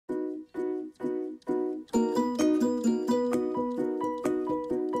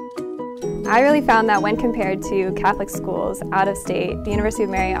I really found that when compared to Catholic schools out of state, the University of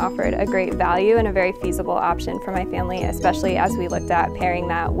Mary offered a great value and a very feasible option for my family, especially as we looked at pairing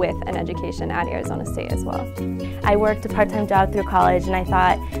that with an education at Arizona State as well. I worked a part-time job through college, and I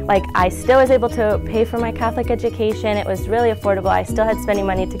thought, like, I still was able to pay for my Catholic education. It was really affordable. I still had spending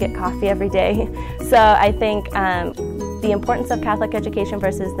money to get coffee every day. So I think the importance of Catholic education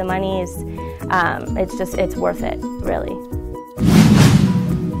versus the money is, it's worth it, really.